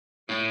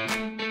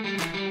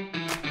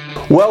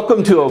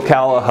Welcome to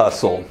Ocala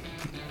Hustle.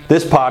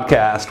 This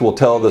podcast will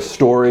tell the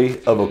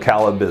story of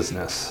Ocala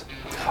business.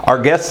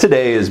 Our guest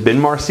today is Ben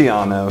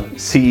Marciano,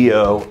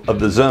 CEO of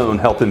The Zone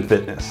Health and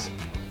Fitness.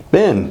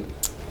 Ben,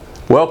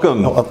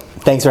 welcome. Well,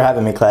 thanks for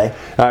having me, Clay.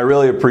 I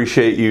really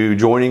appreciate you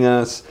joining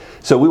us.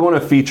 So we want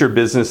to feature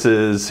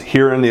businesses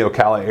here in the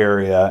Ocala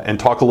area and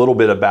talk a little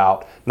bit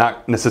about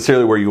not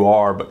necessarily where you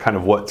are, but kind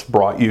of what's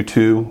brought you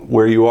to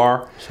where you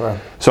are. Sure.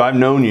 So I've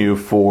known you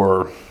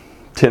for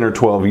 10 or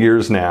 12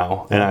 years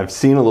now, and I've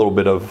seen a little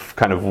bit of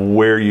kind of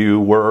where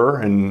you were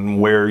and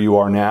where you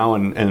are now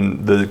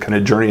and the kind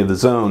of journey of the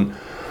zone.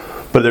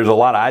 But there's a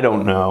lot I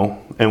don't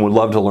know and would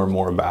love to learn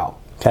more about.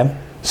 Okay.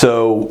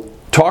 So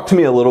talk to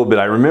me a little bit.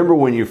 I remember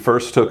when you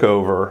first took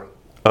over,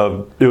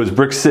 it was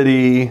Brick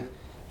City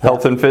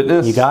Health and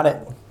Fitness? You got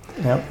it.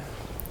 Yep.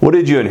 What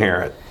did you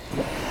inherit?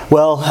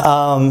 Well,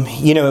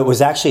 it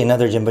was actually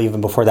another gym, but even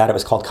before that, it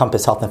was called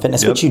Compass Health and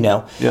Fitness, which you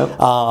know. Yep.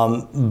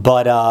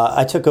 But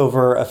I took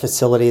over a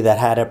facility that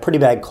had a pretty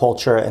bad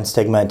culture and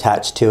stigma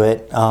attached to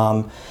it.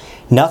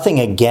 Nothing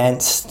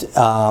against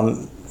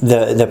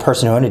the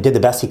person who owned it, did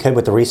the best he could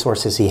with the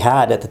resources he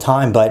had at the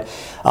time. But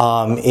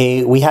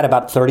we had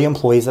about 30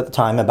 employees at the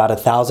time, about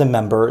 1,000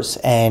 members,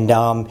 and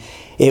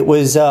it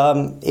was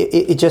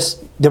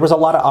there was a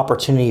lot of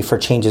opportunity for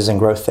changes and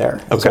growth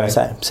there. Is what I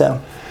say.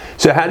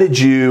 So how did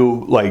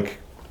you,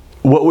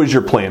 what was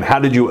your plan? How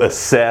did you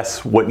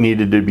assess what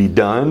needed to be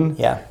done?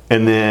 Yeah.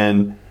 And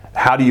then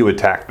how do you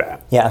attack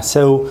that? Yeah,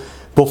 so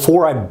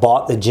before I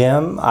bought the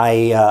gym,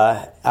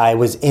 I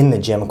was in the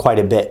gym quite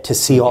a bit to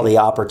see all the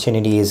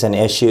opportunities and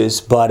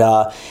issues.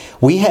 But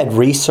we had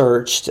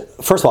researched,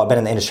 first of all, I've been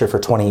in the industry for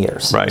 20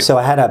 years. Right. So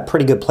I had a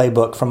pretty good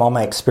playbook from all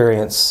my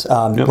experience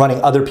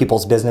running other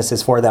people's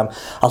businesses for them.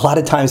 A lot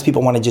of times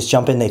people want to just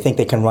jump in, they think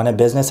they can run a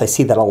business. I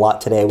see that a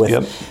lot today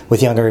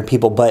with younger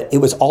people. But it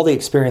was all the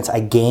experience I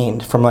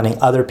gained from running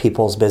other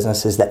people's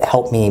businesses that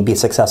helped me be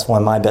successful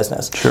in my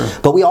business. Sure.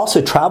 But we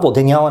also traveled.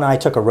 Danielle and I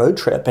took a road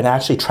trip and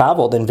actually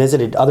traveled and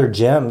visited other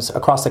gyms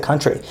across the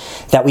country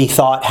that we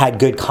thought had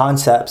good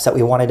concepts that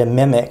we wanted to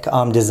mimic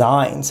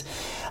designs.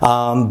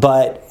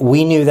 But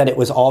we knew that it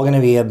was all going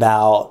to be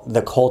about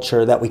the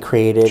culture that we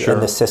created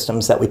and the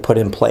systems that we put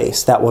in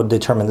place that would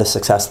determine the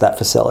success of that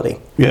facility.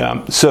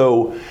 Yeah.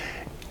 So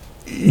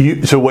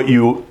what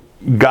you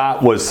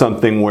got was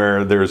something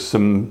where there's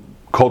some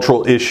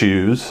cultural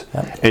issues,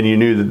 and you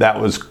knew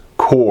that was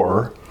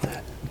core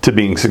to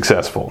being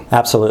successful.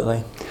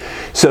 Absolutely.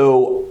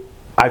 So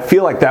I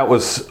feel like that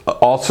was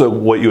also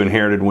what you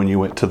inherited when you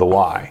went to the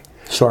Y.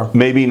 Sure.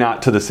 Maybe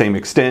not to the same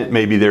extent,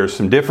 maybe there's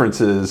some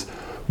differences,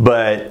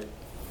 but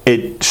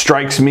it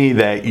strikes me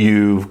that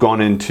you've gone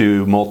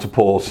into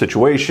multiple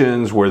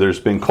situations where there's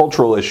been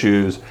cultural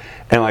issues,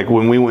 and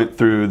when we went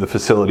through the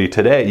facility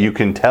today, you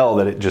can tell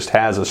that it just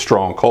has a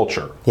strong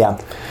culture. Yeah.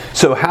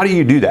 So how do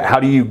you do that? How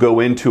do you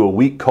go into a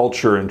weak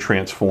culture and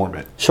transform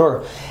it?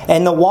 Sure.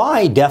 And the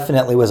Y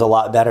definitely was a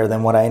lot better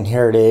than what I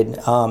inherited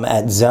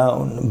at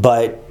Zone,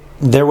 but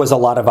there was a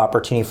lot of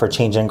opportunity for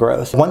change and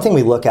growth. One thing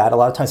we look at, a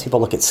lot of times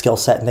people look at skill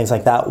set and things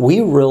like that.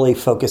 We really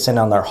focus in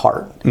on their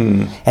heart.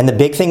 And the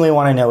big thing we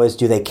want to know is,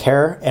 do they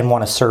care and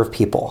want to serve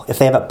people? If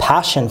they have a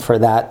passion for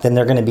that, then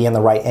they're going to be in the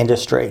right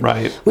industry.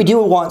 Right. We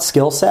do want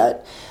skill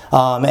set.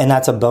 And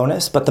that's a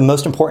bonus, but the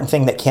most important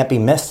thing that can't be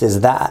missed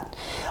is that.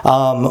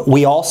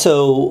 We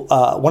also,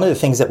 one of the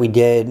things that we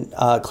did,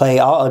 Clay,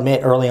 I'll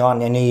admit early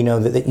on, I know you know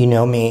that you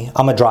know me,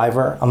 I'm a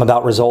driver, I'm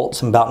about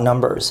results, I'm about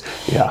numbers.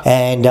 Yeah.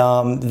 And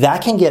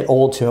that can get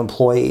old to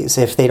employees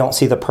if they don't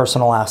see the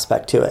personal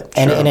aspect to it.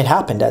 And it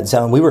happened at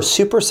Zone. We were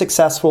super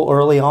successful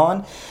early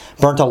on.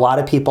 Burnt a lot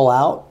of people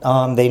out.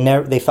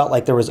 They felt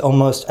like there was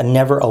almost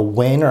never a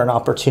win or an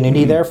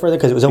opportunity there for them,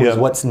 because it was always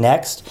what's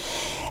next.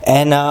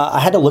 And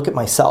I had to look at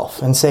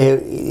myself and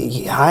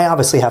say, I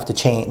obviously have to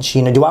change.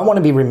 Do I want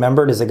to be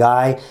remembered as a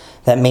guy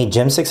that made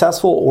gyms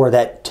successful or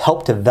that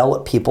helped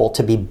develop people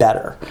to be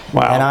better?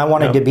 Wow. And I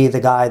wanted to be the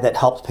guy that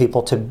helped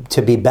people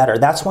to be better.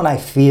 That's when I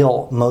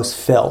feel most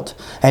filled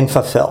and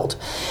fulfilled.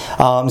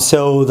 I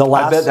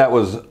bet that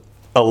was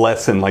a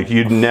lesson.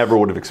 You never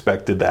would have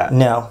expected that.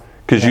 No.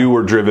 Because you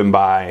were driven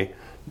by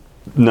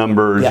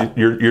numbers. Yeah.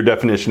 Your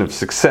definition of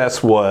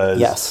success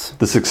was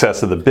the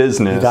success of the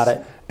business. You got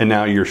it. And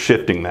now you're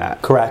shifting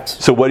that. Correct.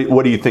 So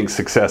what do you think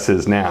success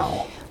is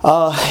now?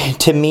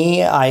 To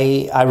me,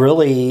 I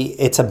really,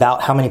 it's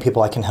about how many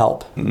people I can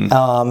help.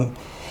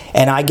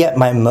 And I get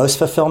my most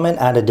fulfillment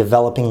out of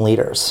developing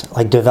leaders,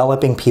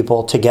 developing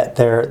people to get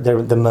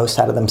the most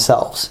out of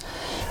themselves.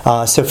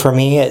 So for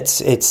me,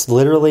 it's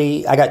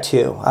literally, I got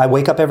two. I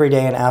wake up every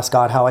day and ask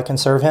God how I can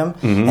serve Him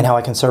and how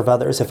I can serve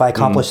others. If I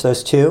accomplish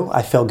those two,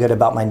 I feel good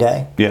about my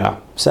day. Yeah.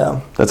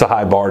 So that's a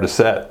high bar to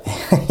set.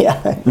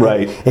 Yeah.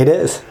 Right. It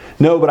is.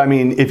 No, but I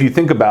mean, if you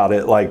think about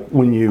it,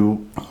 when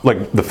you,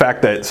 the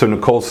fact that, so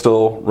Nicole's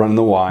still running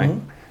the Y,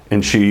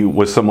 and she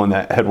was someone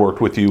that had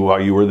worked with you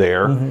while you were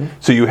there. Mm-hmm.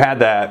 So you had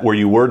that where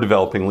you were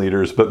developing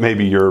leaders, but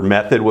maybe your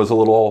method was a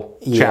little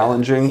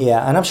challenging.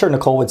 Yeah, and I'm sure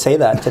Nicole would say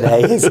that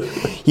today.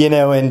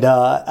 And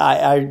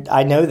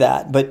I know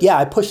that. But yeah,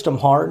 I pushed them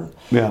hard.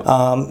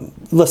 Yeah.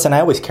 Listen, I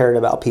always cared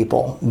about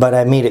people, but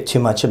I made it too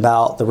much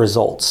about the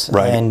results.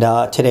 Right. And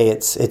today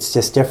it's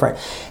just different.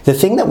 The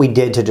thing that we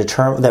did to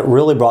determine, that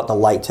really brought the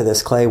light to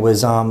this, Clay,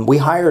 was we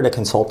hired a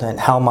consultant,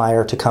 Hal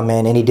Meyer, to come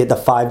in, and he did the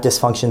 5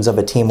 dysfunctions of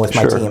a team with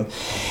my team.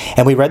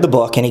 And we read the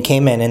book, and he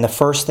came in, and the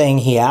first thing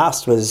he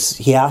asked,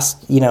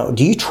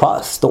 do you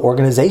trust the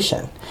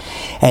organization?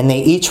 And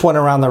they each went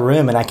around the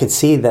room, and I could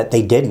see that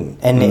they didn't.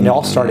 And it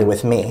all started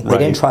with me. They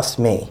didn't trust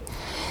me.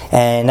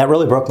 And that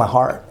really broke my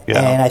heart.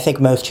 Yeah. And I think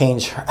most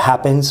change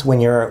happens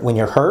when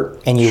you're hurt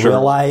and you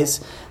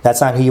realize that's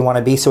not who you want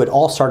to be. So it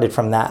all started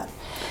from that.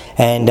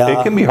 And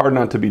it can be hard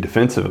not to be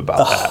defensive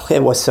about that.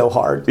 It was so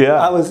hard.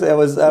 Yeah.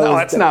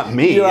 That's not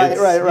me. Right, it's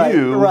right,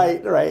 you.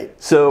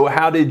 Right. So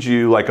how did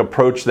you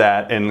approach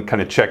that and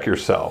kind of check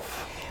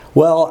yourself?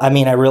 Well, I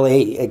mean, I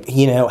really,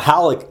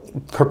 Hal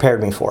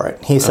prepared me for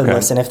it. He said,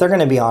 listen, if they're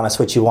going to be honest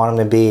what you want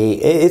them to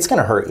be, it's going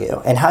to hurt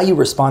you. And how you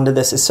respond to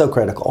this is so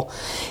critical.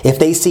 If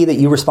they see that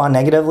you respond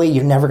negatively,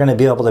 you're never going to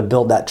be able to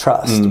build that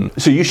trust.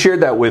 So you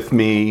shared that with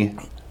me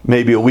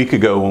maybe a week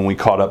ago when we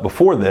caught up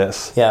before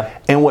this. Yeah.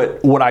 And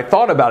what I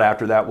thought about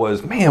after that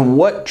was, man,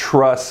 what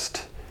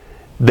trust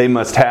they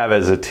must have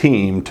as a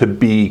team to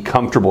be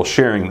comfortable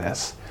sharing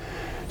this.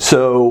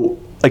 So,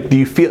 do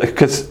you feel,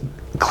 because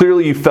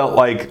clearly you felt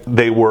like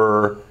they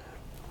wanted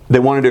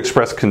to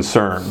express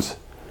concerns,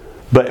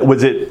 but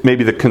was it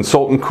maybe the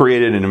consultant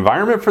created an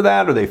environment for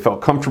that, or they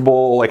felt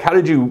comfortable? How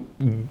did you,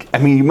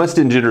 you must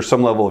engender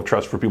some level of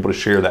trust for people to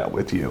share that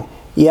with you.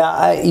 Yeah,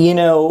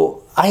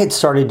 I had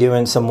started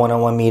doing some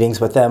one-on-one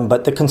meetings with them,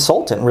 but the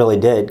consultant really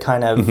did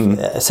kind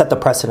of set the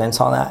precedence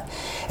on that.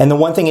 And the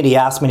one thing that he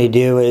asked me to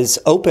do is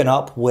open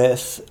up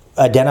with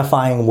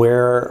identifying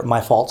where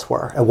my faults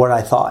were and what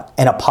I thought,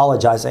 and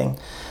apologizing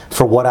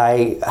for what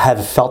I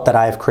have felt that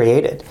I have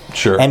created.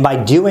 Sure. And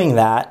by doing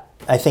that,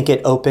 I think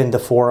it opened the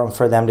forum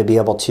for them to be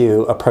able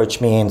to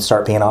approach me and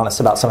start being honest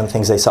about some of the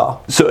things they saw.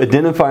 So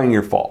identifying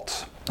your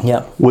faults.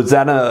 Yeah. Was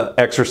that an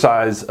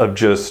exercise of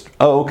just,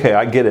 okay,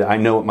 I get it, I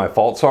know what my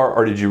faults are,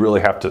 or did you really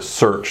have to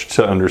search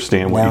to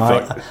understand what you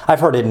thought? I've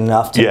heard it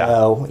enough to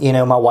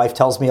know. My wife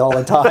tells me all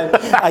the time.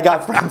 I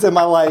got friends in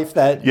my life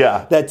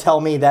that tell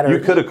me that. You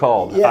could have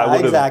called. Yeah, I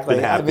would exactly.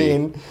 have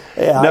been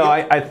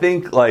happy. I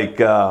think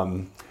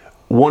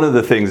one of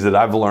the things that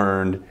I've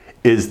learned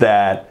is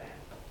that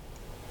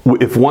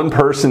if one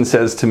person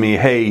says to me,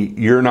 hey,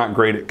 you're not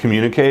great at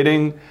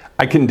communicating,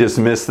 I can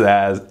dismiss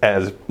that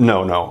as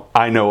no,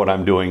 I know what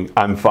I'm doing,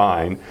 I'm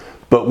fine.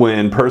 But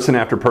when person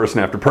after person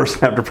after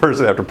person after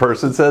person after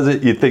person says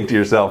it, you think to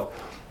yourself,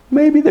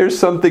 maybe there's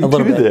something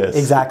to this.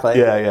 Exactly.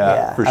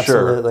 Yeah, for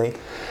absolutely. Sure.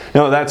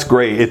 No, that's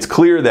great. It's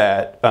clear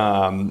that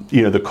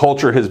the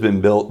culture has been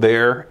built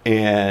there,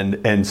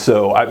 and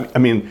so I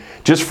mean,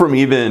 just from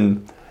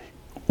even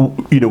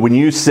when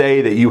you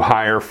say that you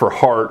hire for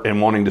heart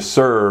and wanting to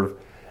serve,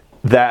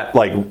 that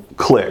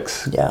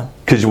clicks. Yeah.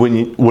 Because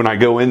when I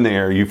go in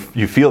there, you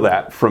feel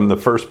that from the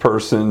first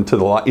person to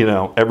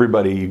the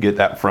everybody you get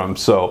that from.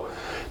 So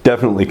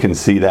definitely can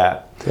see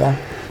that. Yeah.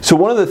 So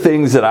one of the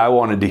things that I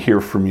wanted to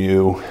hear from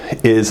you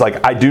is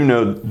I do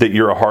know that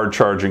you're a hard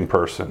charging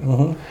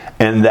person,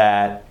 and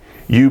that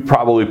you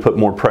probably put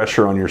more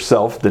pressure on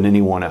yourself than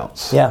anyone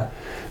else. Yeah.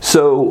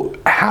 So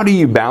how do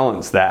you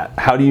balance that?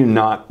 How do you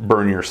not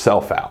burn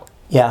yourself out?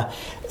 Yeah.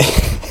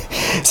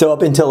 So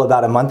up until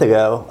about a month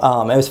ago,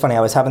 it was funny,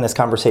 I was having this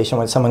conversation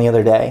with someone the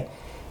other day.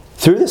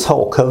 Through this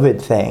whole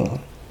COVID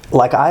thing,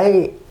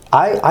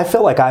 I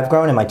feel like I've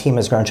grown and my team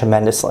has grown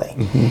tremendously.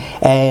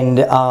 And,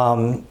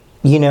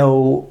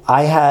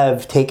 I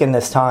have taken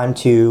this time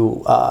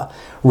to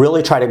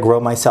really try to grow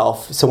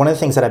myself. So one of the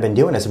things that I've been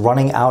doing is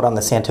running out on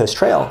the Santos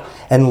Trail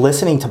and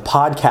listening to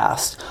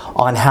podcasts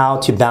on how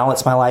to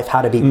balance my life,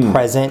 how to be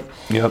present,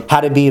 how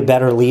to be a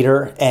better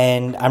leader.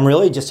 And I'm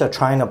really just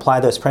trying to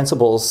apply those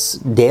principles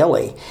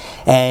daily.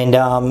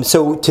 And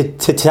so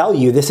to tell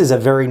you, this is a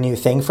very new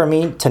thing for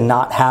me, to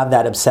not have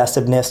that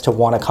obsessiveness, to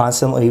want to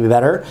constantly be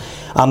better.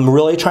 I'm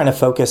really trying to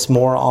focus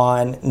more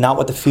on not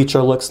what the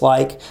future looks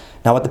like,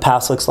 not what the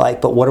past looks like,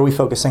 but what are we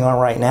focusing on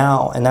right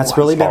now? And that's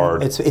really been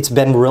hard. It's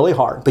been really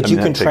hard, but you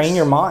can train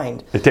your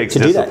mind to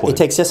do that. It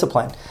takes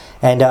discipline,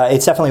 and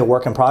it's definitely a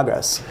work in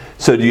progress.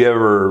 So do you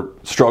ever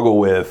struggle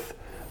with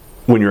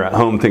when you're at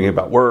home thinking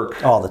about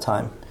work? All the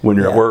time. When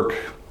you're at work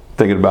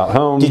thinking about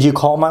home? Did you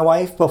call my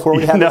wife before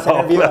we had this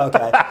interview?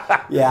 Okay.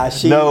 Yeah,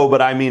 No,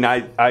 but I mean,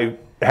 I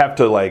have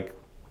to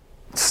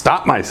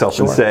stop myself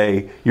and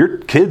say, your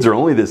kids are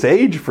only this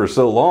age for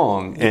so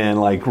long,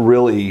 and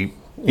really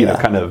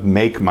kind of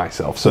make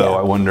myself. So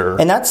I wonder.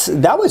 And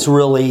that was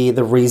really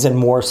the reason,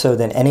 more so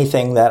than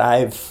anything, that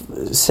I've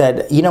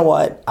said, you know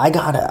what, I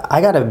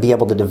gotta be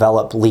able to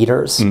develop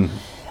leaders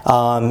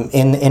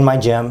in my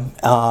gym,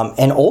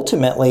 and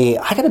ultimately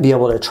I got to be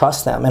able to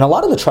trust them. And a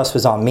lot of the trust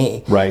was on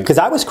me, right? Because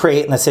I was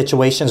creating the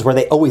situations where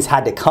they always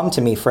had to come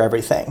to me for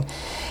everything.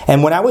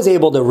 And when I was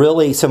able to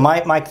really, so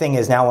my thing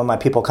is now when my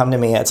people come to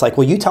me, it's like,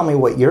 well, you tell me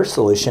what your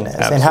solution is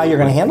and how you're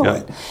going to handle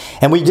it.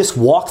 And we just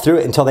walk through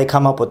it until they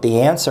come up with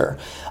the answer.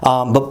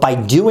 But by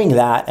doing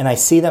that, and I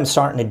see them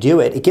starting to do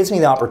it, it gives me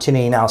the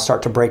opportunity now to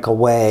start to break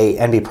away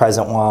and be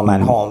present while I'm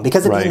at home.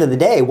 Because at the end of the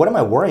day, what am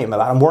I worrying about?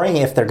 I'm worrying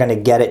if they're going to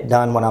get it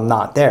done when I'm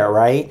not there,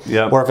 right?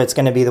 Yep. Or if it's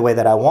going to be the way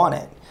that I want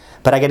it.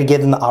 But I got to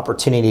give them the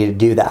opportunity to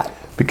do that.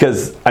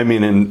 Because, I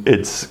mean, and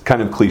it's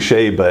kind of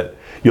cliche, but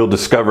you'll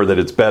discover that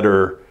it's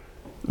better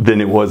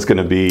than it was going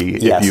to be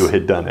if you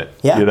had done it.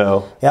 Yeah. You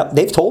know? Yep.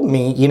 They've told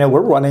me,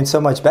 we're running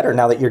so much better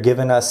now that you're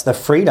giving us the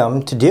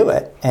freedom to do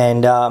it.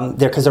 And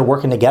because they're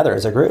working together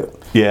as a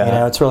group.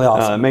 Yeah. It's really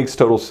awesome. It makes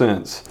total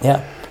sense.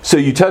 Yeah. So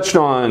you touched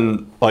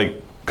on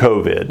like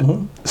COVID.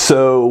 Mm-hmm.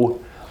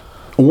 So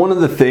one of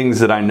the things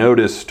that I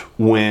noticed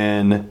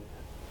when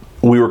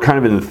we were kind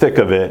of in the thick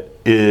of it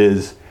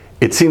is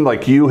it seemed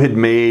like you had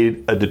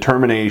made a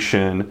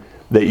determination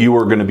that you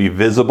were going to be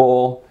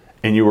visible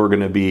and you were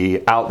going to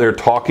be out there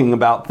talking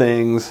about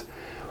things,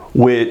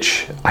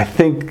 which I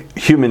think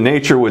human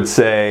nature would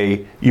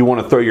say you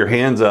want to throw your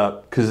hands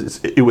up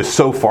because it was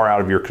so far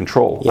out of your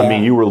control. Yeah. I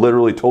mean, you were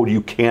literally told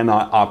you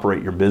cannot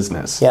operate your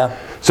business. Yeah.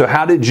 So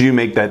how did you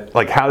make that,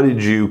 like how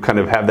did you kind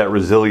of have that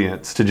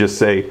resilience to just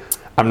say,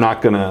 I'm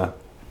not going to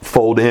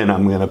fold in,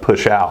 I'm going to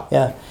push out?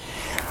 Yeah.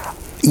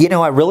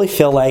 I really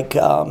feel like,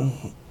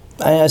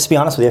 let's be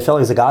honest with you, I felt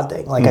like it was a God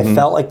thing. Like I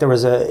felt like there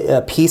was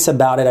a piece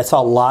about it. I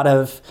saw a lot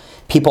of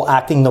people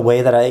acting the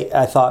way that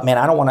I thought, man,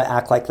 I don't want to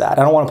act like that.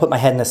 I don't want to put my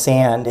head in the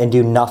sand and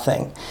do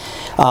nothing.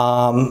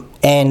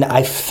 And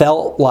I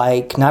felt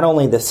like not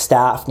only the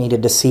staff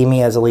needed to see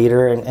me as a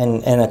leader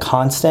and a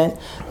constant,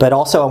 but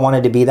also I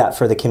wanted to be that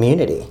for the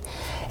community.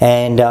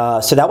 And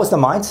so that was the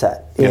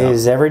mindset,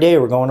 is every day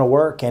we're going to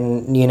work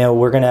and,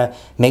 we're going to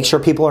make sure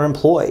people are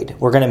employed.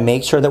 We're going to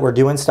make sure that we're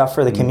doing stuff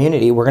for the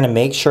community. We're going to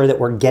make sure that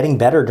we're getting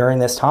better during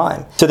this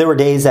time. So there were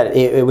days that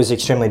it was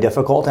extremely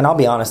difficult. And I'll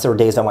be honest, there were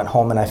days I went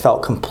home and I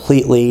felt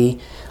completely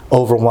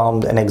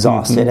overwhelmed and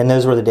exhausted. And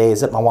those were the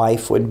days that my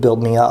wife would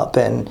build me up.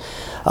 And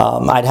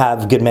I'd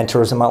have good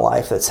mentors in my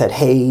life that said,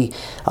 hey,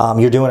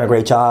 you're doing a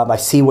great job. I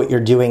see what you're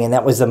doing. And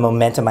that was the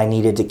momentum I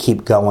needed to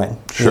keep going,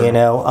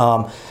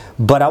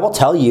 But I will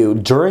tell you,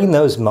 during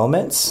those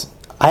moments,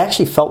 I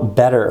actually felt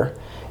better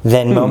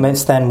than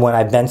moments than when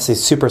I've been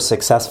super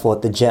successful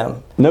at the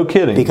gym. No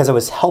kidding. Because I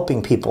was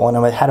helping people and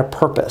I had a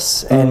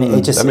purpose. And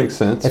it just... That makes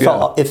sense. It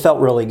felt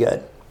really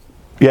good.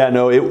 Yeah,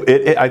 no,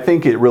 I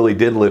think it really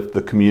did lift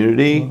the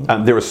community.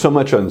 There was so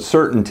much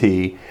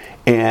uncertainty,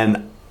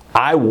 and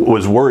I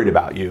was worried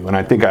about you. And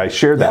I think I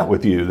shared that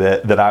with you,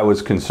 that I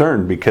was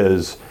concerned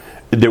because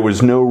there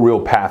was no real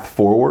path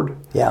forward.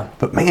 Yeah.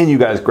 But man, you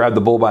guys grabbed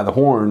the bull by the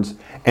horns.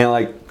 And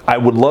I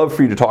would love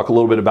for you to talk a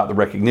little bit about the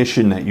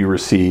recognition that you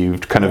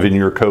received kind of in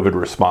your COVID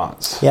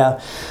response. Yeah.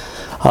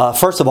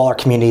 First of all, our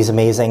community is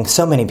amazing.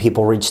 So many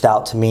people reached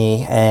out to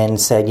me and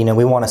said,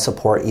 we want to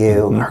support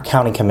you. Our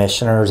county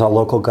commissioners, our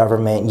local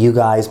government, you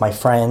guys, my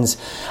friends.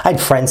 I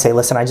had friends say,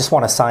 listen, I just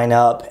want to sign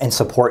up and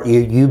support you,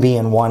 you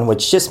being one,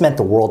 which just meant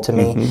the world to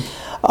me.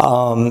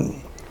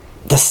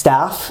 The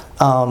staff,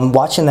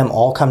 watching them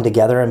all come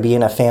together and be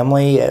in a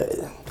family,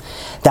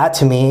 that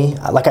to me,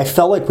 I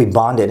felt like we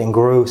bonded and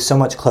grew so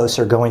much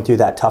closer going through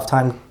that tough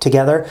time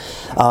together.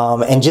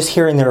 And just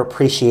hearing their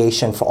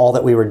appreciation for all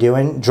that we were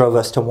doing drove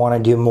us to want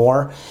to do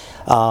more.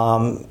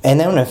 And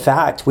then, in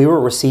fact, we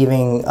were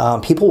receiving,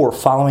 people were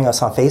following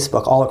us on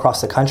Facebook all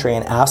across the country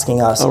and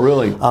asking us, oh,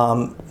 really?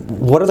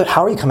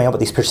 How are you coming up with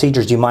these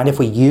procedures? Do you mind if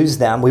we use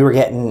them? We were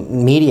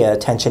getting media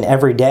attention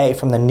every day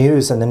from the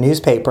news and the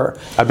newspaper.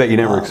 I bet you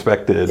never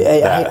expected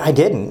that. I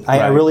didn't.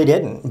 I really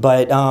didn't.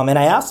 But and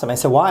I asked them, I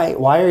said, why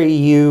are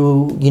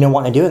you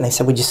wanting to do it? And they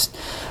said,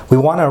 we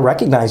want to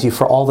recognize you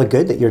for all the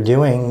good that you're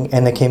doing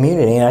in the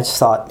community. And I just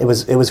thought it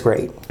was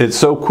great. It's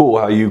so cool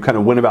how you kind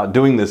of went about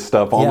doing this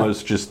stuff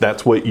almost just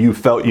that's what you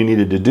felt you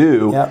needed to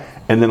do. Yep.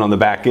 And then on the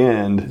back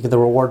end, the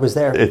reward was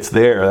there. It's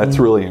there. That's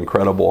really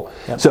incredible.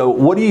 Yep. So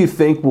what do you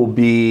think will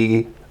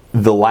be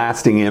the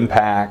lasting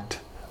impact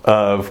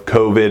of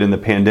COVID and the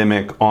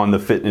pandemic on the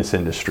fitness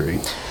industry?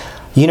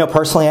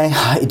 Personally,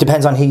 it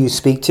depends on who you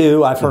speak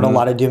to. I've heard a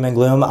lot of doom and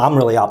gloom. I'm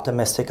really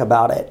optimistic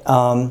about it.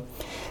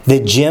 The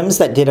gyms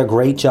that did a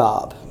great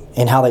job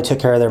in how they took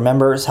care of their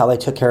members, how they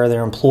took care of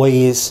their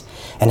employees,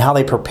 and how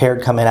they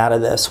prepared coming out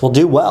of this will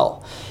do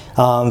well.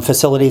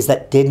 Facilities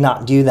that did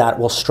not do that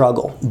will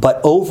struggle.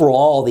 But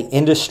overall, the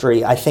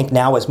industry, I think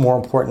now is more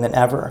important than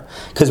ever.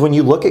 Because when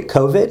you look at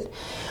COVID,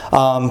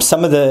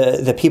 Some of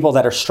the people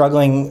that are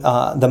struggling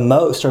the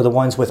most are the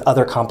ones with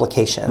other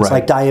complications,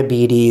 like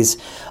diabetes,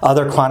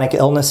 other chronic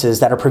illnesses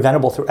that are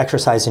preventable through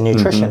exercise and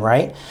nutrition,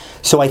 right?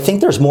 So I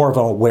think there's more of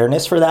an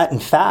awareness for that. In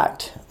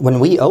fact, when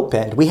we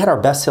opened, we had our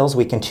best sales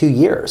week in 2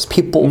 years.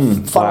 People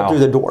funneled through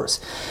the doors.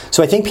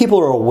 So I think people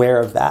are aware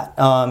of that.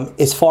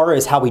 As far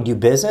as how we do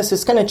business,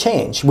 it's going to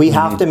change. We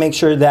have to make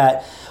sure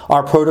that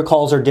our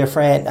protocols are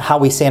different, how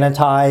we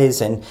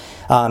sanitize and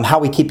how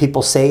we keep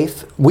people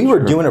safe. We were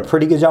doing a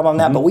pretty good job on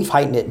that, but we've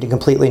heightened it to a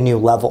completely new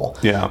level.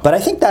 But I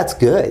think that's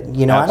good.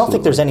 You know, I don't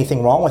think there's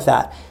anything wrong with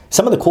that.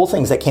 Some of the cool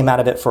things that came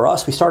out of it for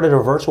us, we started a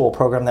virtual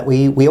program that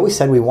we always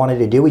said we wanted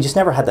to do. We just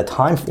never had the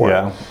time for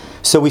it.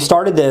 So we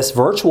started this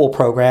virtual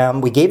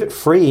program. We gave it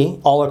free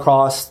all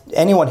across.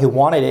 Anyone who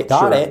wanted it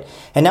got it.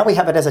 And now we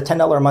have it as a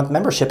 $10 a month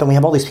membership, and we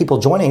have all these people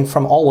joining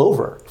from all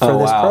over for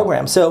this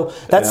program. So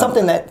that's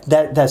something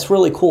that's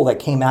really cool that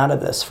came out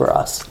of this for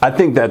us. I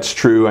think that's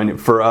true. And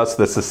for us,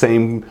 that's the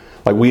same.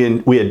 Like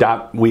we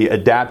adopted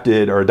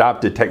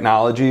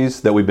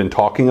technologies that we've been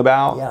talking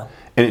about.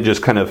 And it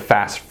just kind of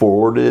fast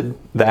forwarded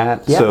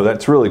that. So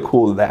that's really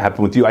cool that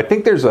happened with you. I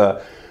think there's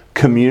a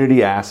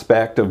community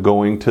aspect of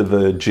going to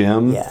the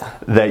gym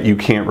that you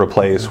can't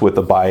replace with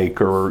a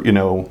bike or, you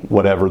know,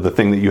 whatever, the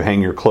thing that you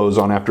hang your clothes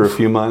on after a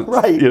few months.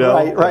 I think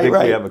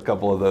we have a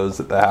couple of those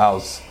at the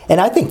house.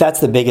 And I think that's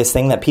the biggest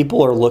thing, that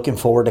people are looking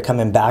forward to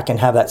coming back and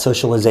have that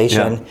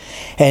socialization.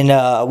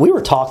 And we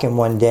were talking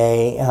one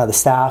day, the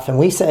staff, and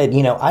we said,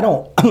 you know, I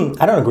don't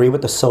agree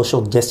with the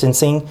social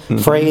distancing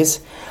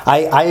phrase.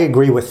 I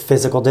agree with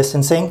physical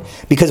distancing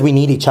because we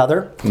need each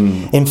other.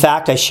 In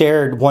fact, I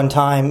shared one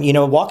time, you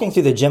know, walking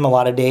through the gym a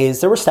lot of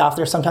days, there were staff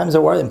there, sometimes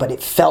there weren't, but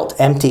it felt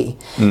empty.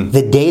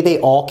 The day they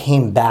all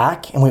came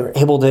back and we were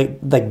able to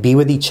like be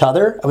with each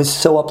other, it was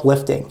so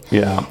uplifting.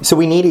 So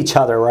we need each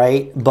other,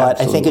 right?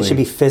 But I think it should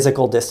be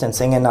physical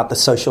distancing and not the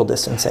social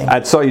distancing.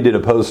 I saw you did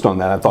a post on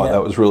that. I thought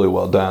that was really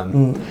well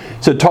done.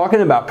 So talking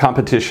about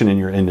competition in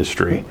your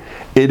industry,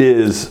 it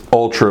is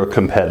ultra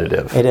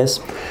competitive. It is.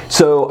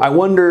 So I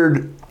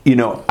wondered, you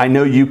know, I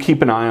know you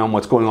keep an eye on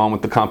what's going on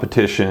with the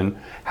competition.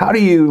 How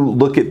do you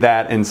look at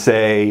that and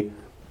say,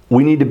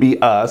 we need to be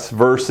us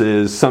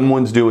versus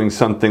someone's doing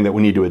something that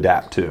we need to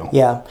adapt to?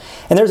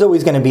 And there's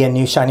always going to be a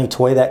new shiny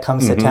toy that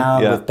comes to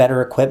town with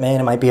better equipment.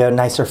 It might be a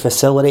nicer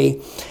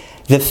facility.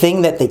 The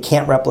thing that they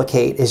can't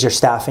replicate is your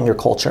staff and your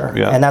culture.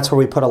 And that's where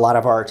we put a lot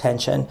of our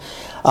attention.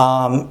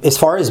 As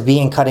far as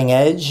being cutting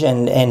edge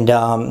and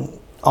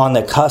on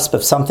the cusp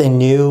of something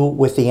new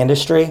with the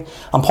industry,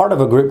 I'm part of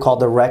a group called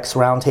the Rex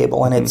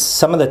Roundtable, and it's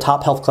some of the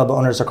top health club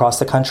owners across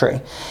the country.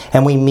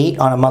 And we meet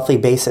on a monthly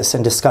basis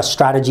and discuss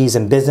strategies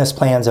and business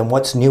plans and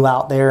what's new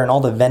out there, and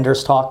all the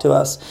vendors talk to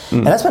us.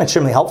 And that's been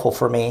extremely helpful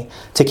for me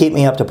to keep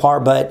me up to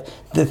par. But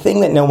the thing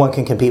that no one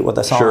can compete with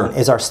us on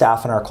is our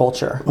staff and our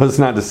culture. Well, it's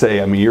not to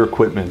say, I mean, your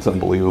equipment's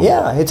unbelievable.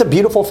 It's a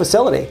beautiful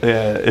facility.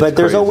 But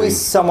there's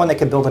always someone that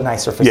can build a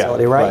nicer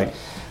facility, right?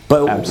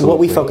 But what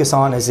we focus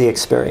on is the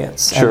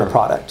experience and the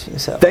product.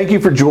 So. Thank you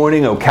for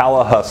joining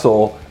Ocala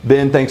Hustle.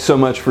 Ben, thanks so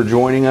much for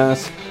joining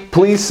us.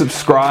 Please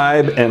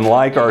subscribe and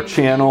like our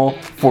channel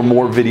for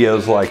more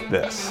videos like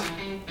this.